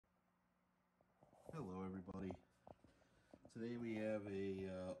Today we have a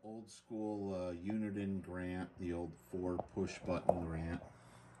old school Uniden Grant, the old 4 push button Grant.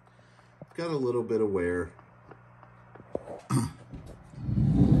 It's got a little bit of wear.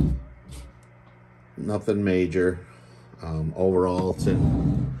 Nothing major. Overall it's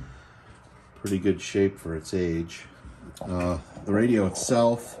in pretty good shape for its age. The radio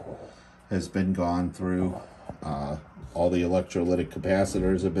itself has been gone through. All the electrolytic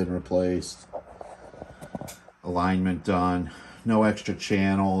capacitors have been replaced. Alignment done. No extra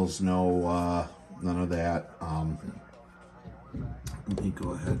channels, no none of that. Let me go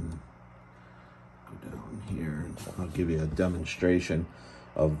ahead and go down here and I'll give you a demonstration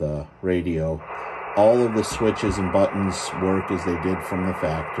of the radio. All of the switches and buttons work as they did from the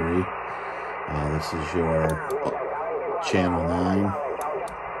factory. This is your channel 9.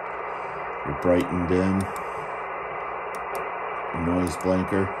 Your brightened in. Your noise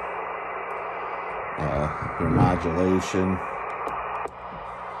blinker. Your modulation.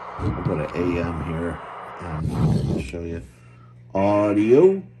 We'll go to AM here and I'll show you.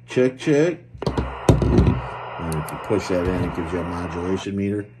 Audio, check, check. And if you push that in, it gives you a modulation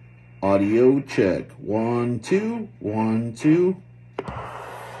meter. Audio, check. 1, 2, 1, 2.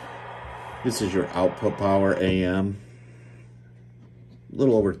 This is your output power, AM. A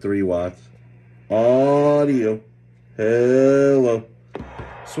little over 3 watts. Audio, hello.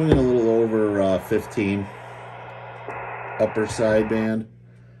 Swinging a little over 15. Upper sideband.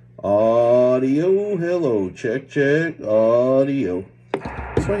 Audio, hello, check, check. Audio.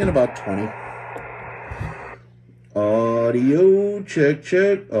 Swinging about 20. Audio, check,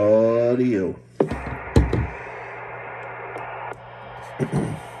 check. Audio.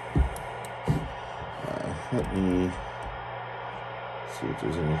 Let me see if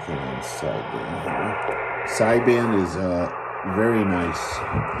there's anything on sideband here. Sideband is very nice.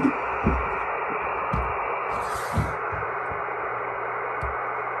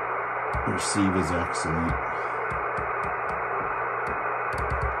 Receive is excellent.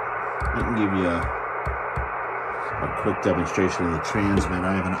 I can give you a quick demonstration of the transmit.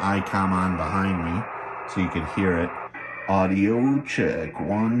 I have an ICOM on behind me so you can hear it. Audio check.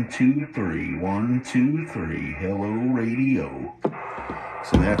 1, 2, 3. 1, 2, 3. Hello radio.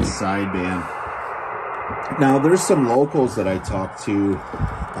 So that's sideband. Now, there's some locals that I talk to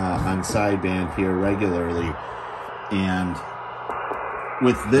on sideband here regularly, and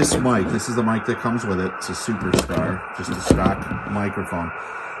with this mic, this is the mic that comes with it. It's a Superstar, just a stock microphone.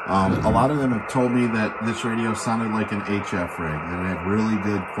 A lot of them have told me that this radio sounded like an HF rig, that it had really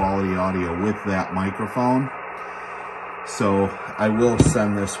good quality audio with that microphone. So I will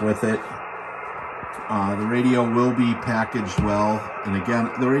send this with it. The radio will be packaged well, and again,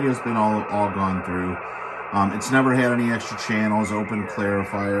 the radio's been all gone through. It's never had any extra channels, open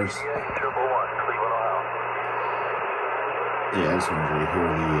clarifiers. Yeah, I just wanted you to hear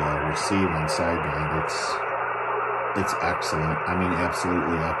the receive on sideband. It's excellent. I mean,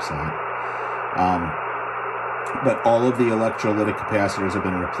 absolutely excellent. But all of the electrolytic capacitors have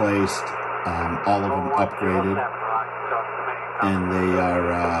been replaced. All of them upgraded, and they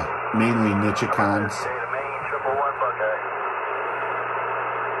are mainly Nichicons.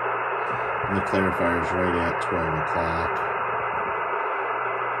 And the clarifier is right at 12 o'clock.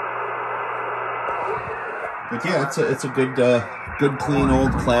 But yeah, it's a good good clean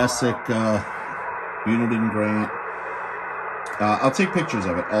old classic Uniden Grant. I'll take pictures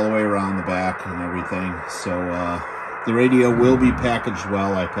of it all the way around the back and everything. So the radio will be packaged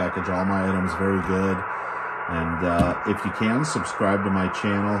well. I package all my items very good. And if you can, subscribe to my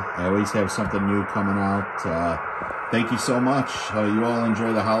channel. I always have something new coming out. Thank you so much. You all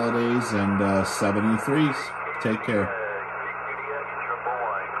enjoy the holidays and 73s. Take care.